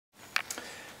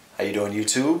How you doing,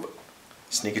 YouTube?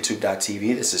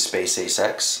 SneakerTube.tv. This is Space Ace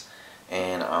X,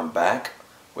 and I'm back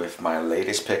with my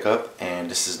latest pickup,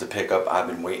 and this is the pickup I've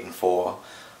been waiting for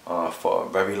a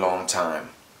very long time.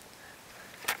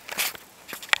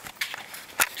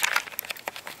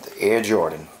 The Air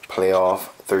Jordan Playoff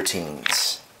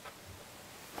 13's.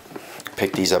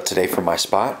 Picked these up today from my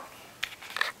spot,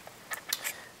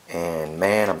 and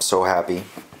man, I'm so happy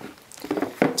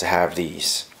to have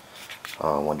these.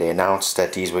 When they announced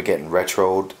that these were getting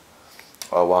retroed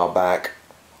a while back,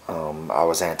 I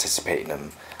was anticipating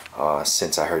them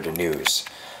since I heard the news,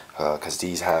 because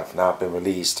these have not been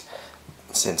released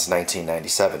since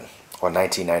 1997 or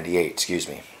 1998, excuse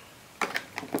me.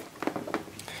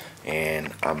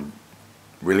 And I'm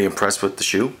really impressed with the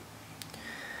shoe.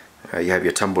 You have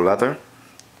your tumble leather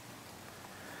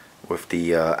with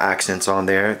the accents on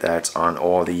there. That's on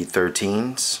all the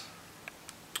 13's.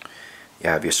 You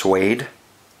have your suede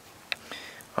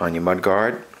on your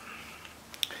mudguard,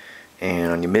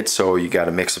 and on your midsole you got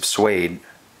a mix of suede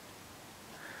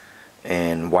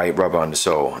and white rubber on the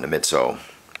sole, on the midsole.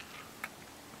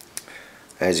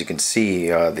 As you can see,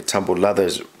 the tumbled leather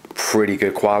is pretty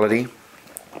good quality.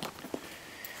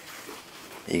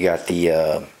 You got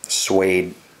the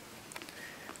suede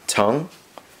tongue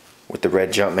with the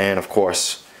red Jumpman, of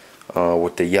course,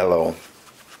 with the yellow,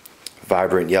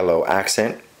 vibrant yellow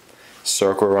accent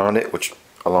circle around it, which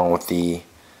along with the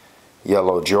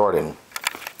yellow Jordan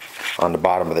on the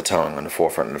bottom of the tongue, on the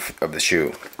forefront of the shoe,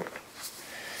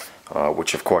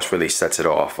 which of course really sets it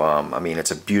off. I mean, it's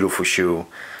a beautiful shoe.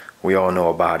 We all know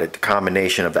about it. The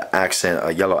combination of the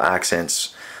accent, yellow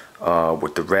accents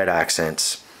with the red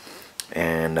accents,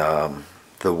 and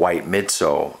the white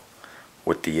midsole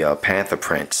with the panther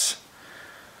prints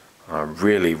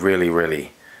really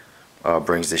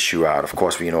brings this shoe out. Of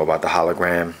course, we know about the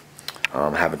hologram.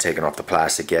 Haven't taken off the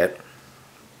plastic yet.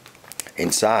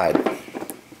 Inside, not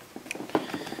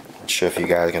sure if you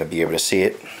guys are going to be able to see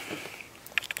it.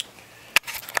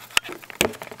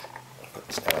 Put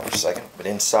this down for a second. But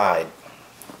inside,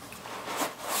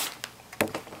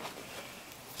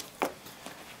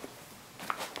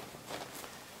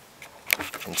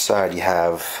 you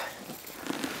have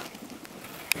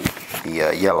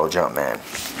the yellow Jumpman.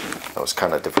 That was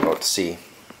kind of difficult to see.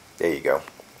 There you go.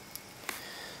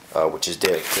 Which is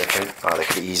different. They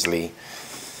could easily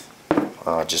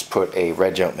just put a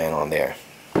red Jumpman on there.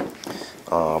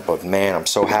 But man, I'm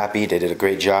so happy. They did a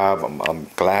great job. I'm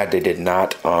glad they did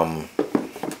not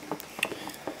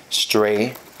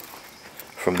stray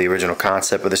from the original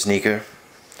concept of the sneaker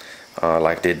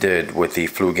like they did with the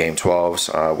Flu Game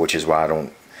 12s, which is why I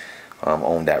don't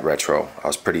own that retro. I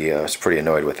was pretty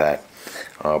annoyed with that.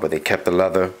 But they kept the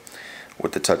leather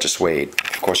with the touch of suede.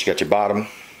 Of course, you got your bottom,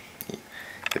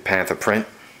 the panther print.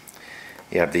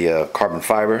 You have the carbon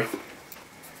fiber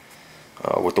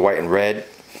with the white and red.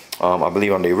 I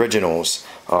believe on the originals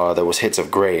there was hits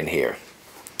of gray in here,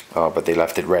 but they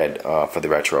left it red for the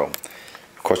retro.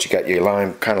 Of course, you got your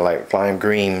lime, kind of like lime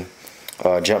green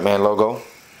Jumpman logo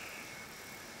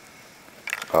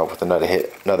with another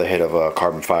hit of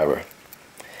carbon fiber.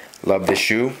 Love this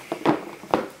shoe,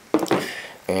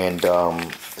 and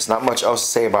there's not much else to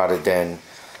say about it than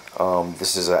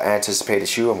this is an anticipated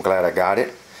shoe. I'm glad I got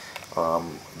it.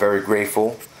 Very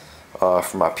grateful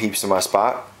for my peeps in my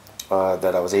spot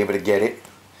that I was able to get it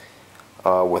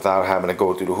without having to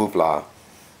go through the hoopla,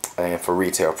 and for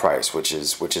retail price, which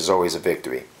is always a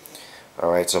victory.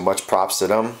 All right, so much props to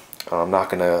them. I'm not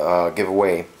gonna give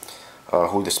away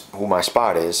who my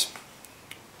spot is,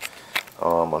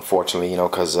 unfortunately, you know,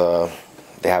 because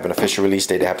they have an official release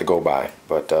date they have to go by.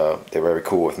 But they're very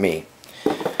cool with me,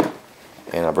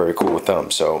 and I'm very cool with them,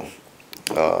 so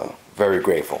very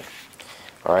grateful.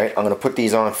 Alright, I'm going to put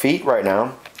these on feet right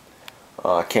now.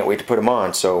 I can't wait to put them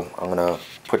on, so I'm going to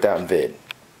put that in vid.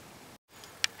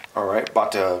 Alright,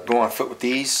 about to go on foot with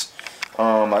these.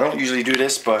 I don't usually do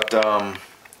this, but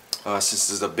since this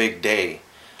is a big day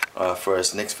for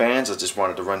us Knicks fans, I just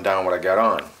wanted to run down what I got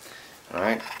on.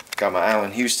 Alright, got my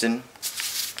Allen Houston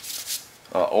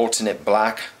alternate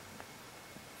black,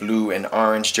 blue, and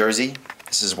orange jersey.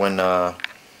 This is when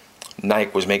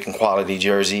Nike was making quality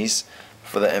jerseys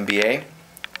for the NBA.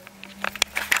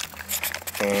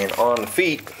 And on the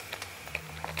feet,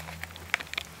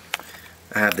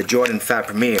 I have the Jordan Fat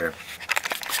Premier,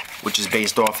 which is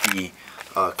based off the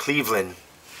Cleveland,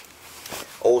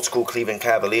 old school Cleveland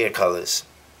Cavalier colors.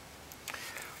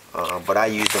 But I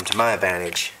used them to my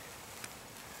advantage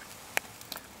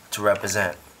to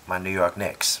represent my New York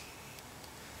Knicks.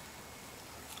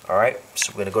 Alright,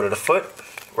 so we're going to go to the foot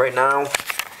right now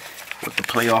with the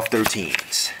Playoff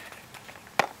 13's.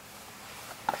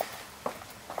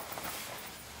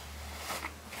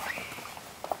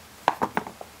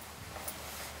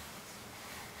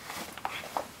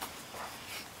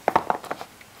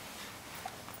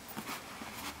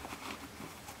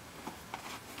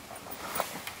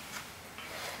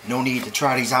 No need to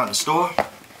try these out in the store,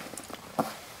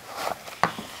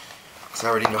 because I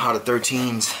already know how the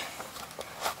 13s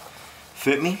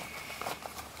fit me.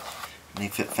 They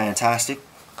fit fantastic,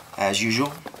 as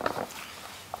usual.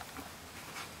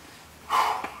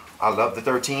 I love the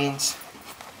 13s.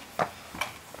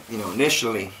 You know,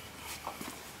 initially,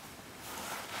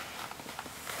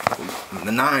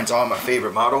 the 9s are my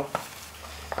favorite model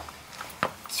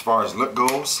as far as look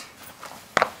goes.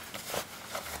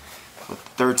 But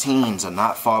the 13s are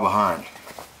not far behind.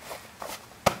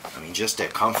 I mean, just their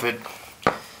comfort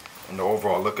and the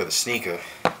overall look of the sneaker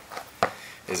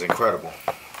is incredible.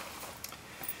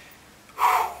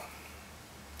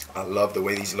 I love the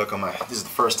way these look on my... This is the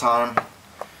first time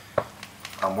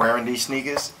I'm wearing these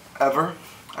sneakers ever.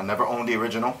 I never owned the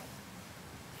original,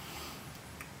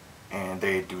 and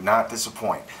they do not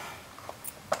disappoint.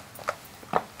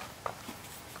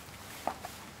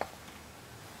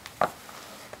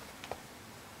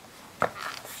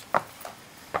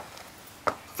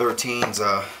 Thirteens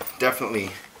are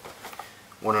definitely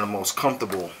one of the most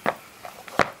comfortable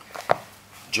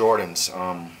Jordans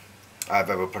I've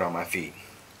ever put on my feet.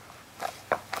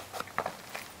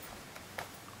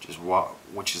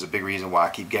 Which is a big reason why I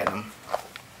keep getting them.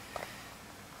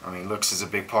 I mean, looks is a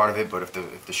big part of it, but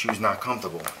if the shoe's not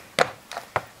comfortable,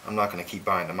 I'm not going to keep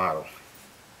buying the model.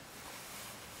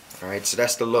 Alright, so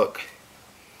that's the look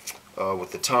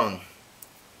with the tongue,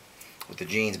 with the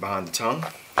jeans behind the tongue.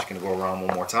 Just going to go around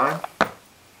one more time.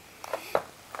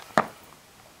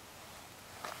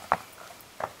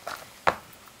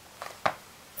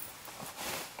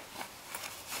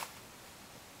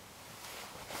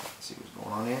 See what's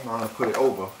going on there. I'm going to put it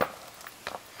over.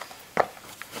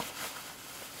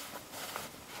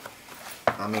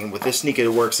 I mean, with this sneaker,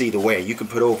 it works either way. You can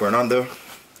put over and under.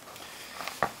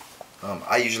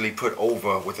 I usually put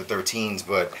over with the 13s,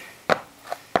 but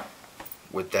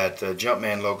with that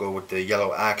Jumpman logo with the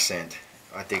yellow accent,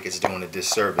 I think it's doing a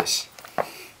disservice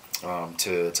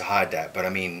to hide that. But I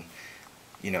mean,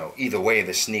 you know, either way,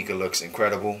 the sneaker looks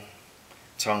incredible,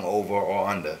 tongue over or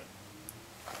under.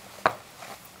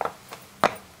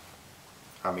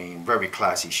 I mean, very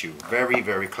classy shoe. Very,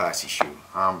 very classy shoe.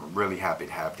 I'm really happy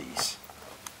to have these.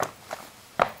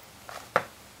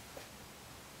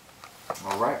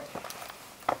 Alright.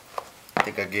 I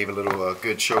think I gave a little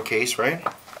good showcase, right?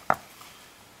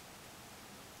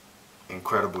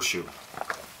 Incredible shoe.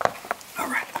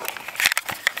 Alright.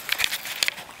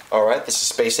 Alright, this is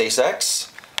Space Ace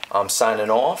X. I'm signing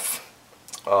off.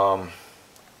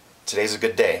 Today's a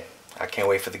good day. I can't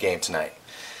wait for the game tonight.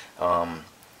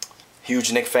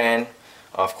 Huge Knick fan.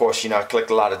 Of course, you know, I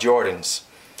collect a lot of Jordans.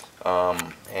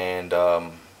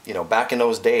 You know, back in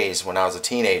those days when I was a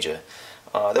teenager,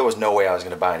 there was no way I was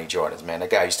going to buy any Jordans, man.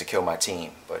 That guy used to kill my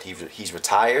team, but he's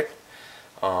retired.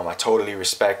 I totally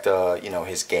respect, you know,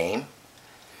 his game.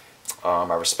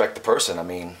 I respect the person. I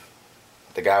mean,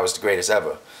 the guy was the greatest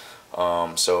ever.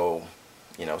 So,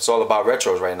 you know, it's all about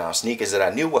retros right now. Sneakers that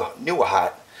I knew were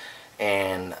hot,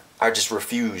 and I just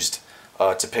refused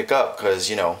to pick up because,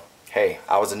 you know, hey,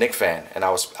 I was a Knick fan, and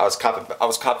I was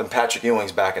copping Patrick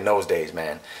Ewings back in those days,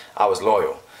 man. I was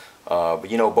loyal. But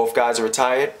you know, both guys are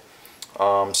retired.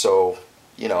 So,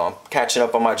 you know, I'm catching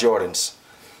up on my Jordans.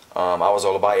 I was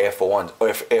all about Air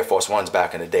Force Ones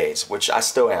back in the days, which I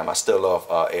still am. I still love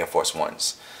Air Force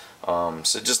Ones.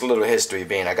 So just a little history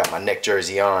being I got my Knick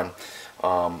jersey on.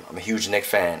 I'm a huge Knick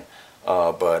fan,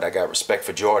 but I got respect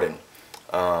for Jordan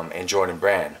and Jordan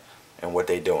Brand and what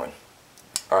they're doing.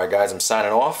 Alright guys, I'm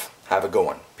signing off. Have a good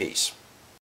one. Peace.